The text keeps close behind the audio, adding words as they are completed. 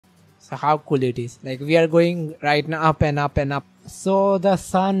So how cool it is. Like we are going right now up and up and up. So the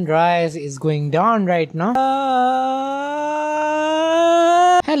sunrise is going down right now.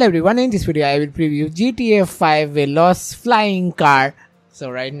 Hello everyone, in this video I will preview GTA 5 Veloz flying car.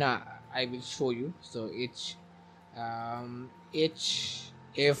 So right now I will show you. So it's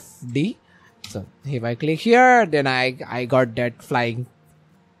HFD. So if I click here, then I got that flying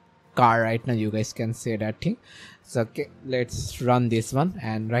car right now. You guys can see that thing. So okay, let's run this one,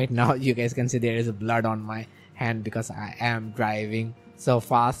 and right now you guys can see there is blood on my hand because I am driving so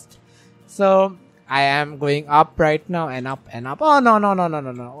fast. So I am going up right now and up and up. Oh no,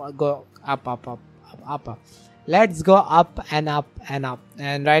 go up. Let's go up and up and up.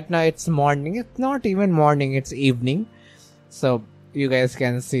 And right now it's morning. It's not even morning, it's evening. So you guys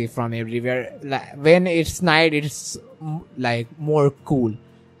can see from everywhere. Like when it's night, it's like more cool.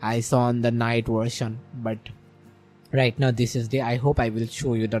 I saw on the night version, but right now this is day. I hope I will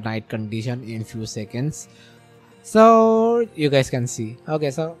show you the night condition in few seconds, so you guys can see.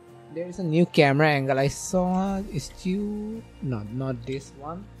 Okay, so there is a new camera angle I saw. Is you not this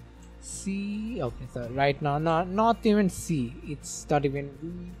one. C. Okay, so right now not even C. It's not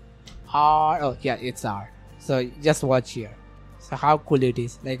even R. Oh yeah, it's R. So just watch here. So how cool it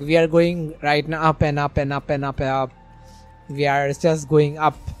is. Like we are going right now up and up and up and up and up. We are just going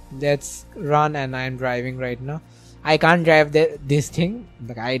up. Let's run, and I'm driving right now. I can't drive this thing.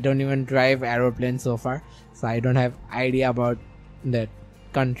 Like I don't even drive aeroplane so far, so I don't have idea about that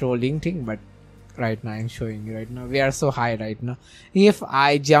controlling thing. But right now I'm showing you right now. We are so high right now. If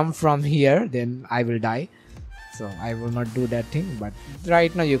I jump from here, then I will die. So I will not do that thing. But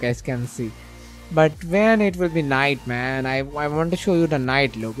right now you guys can see. But when it will be night, man, I want to show you the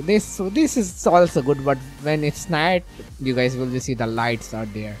night look. This is also good, but when it's night, you guys will see the lights are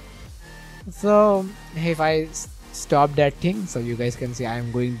there. So if I stop that thing, so you guys can see I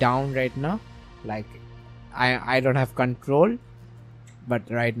am going down right now. Like I don't have control, but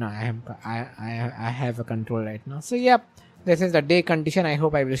right now I have a control right now. So yep, this is the day condition. I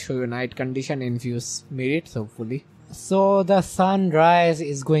hope I will show you night condition in few minutes, hopefully. So the sunrise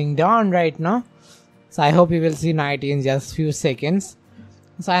is going down right now. So I hope you will see night in just few seconds.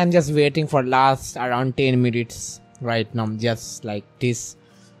 So I am just waiting for last around 10 minutes right now, just like this.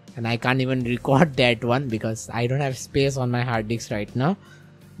 And I can't even record that one because I don't have space on my hard disk right now.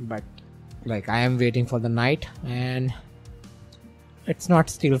 But like I am waiting for the night, and it's not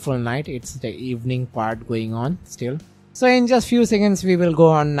still full night. It's the evening part going on still. So in just few seconds we will go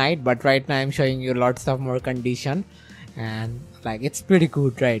on night. But right now I'm showing you lots of more condition, and like it's pretty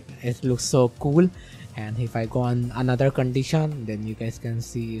good, right? It looks so cool. And if I go on another condition, then you guys can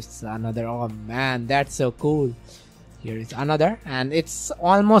see it's another. Oh man, that's so cool. Here is another, and it's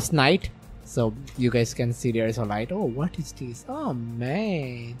almost night, so you guys can see there is a light. Oh, what is this? Oh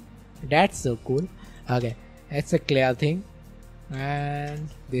man, that's so cool. Okay, it's a clear thing. And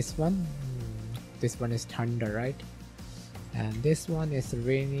this one is thunder, right? And this one is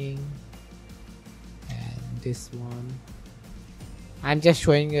raining, and this one, I'm just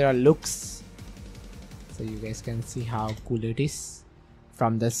showing you the looks so you guys can see how cool it is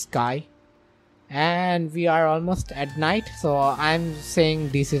from the sky. And we are almost at night, so I'm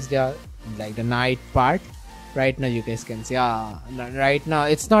saying this is the night part. Right now you guys can see right now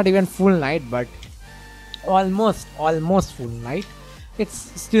it's not even full night, but almost full night.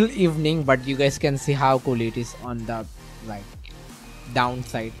 It's still evening, but you guys can see how cool it is on the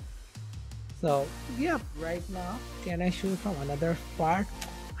downside. So yeah, right now can I show you from another part?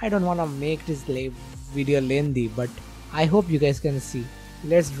 I don't want to make this video lengthy, but I hope you guys can see.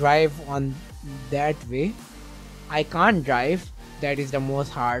 Let's drive on that way. I can't drive, that is the most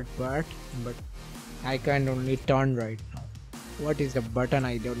hard part, but I can only turn right now. What is the button?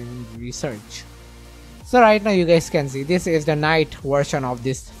 I don't even research. So right now you guys can see this is the night version of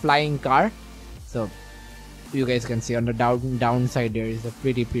this flying car. So you guys can see on the downside there is a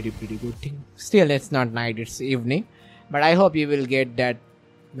pretty good thing. Still it's not night, it's evening, but I hope you will get that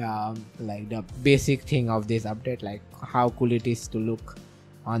like the basic thing of this update, like how cool it is to look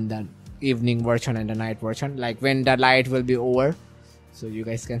on the evening version and the night version, like when the light will be over, so you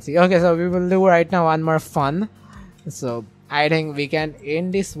guys can see. Okay, so we will do right now one more fun. So I think we can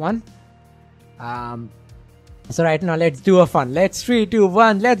end this one. So right now let's do a fun. Let's 3, 2,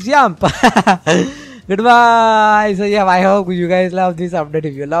 1, let's jump. Goodbye. So yeah, I hope you guys love this update.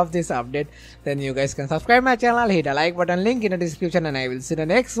 If you love this update, then you guys can subscribe my channel, hit a like button, link in the description, and I will see the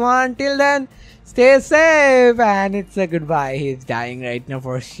next one. Till then, stay safe, and it's a goodbye. He's dying right now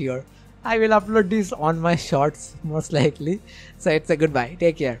for sure. I will upload this on my shorts most likely. So it's a goodbye.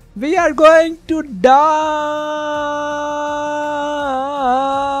 Take care. We are going to die.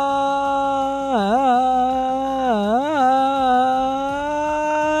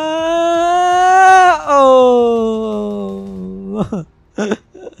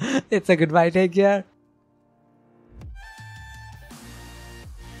 It's a goodbye. Take care.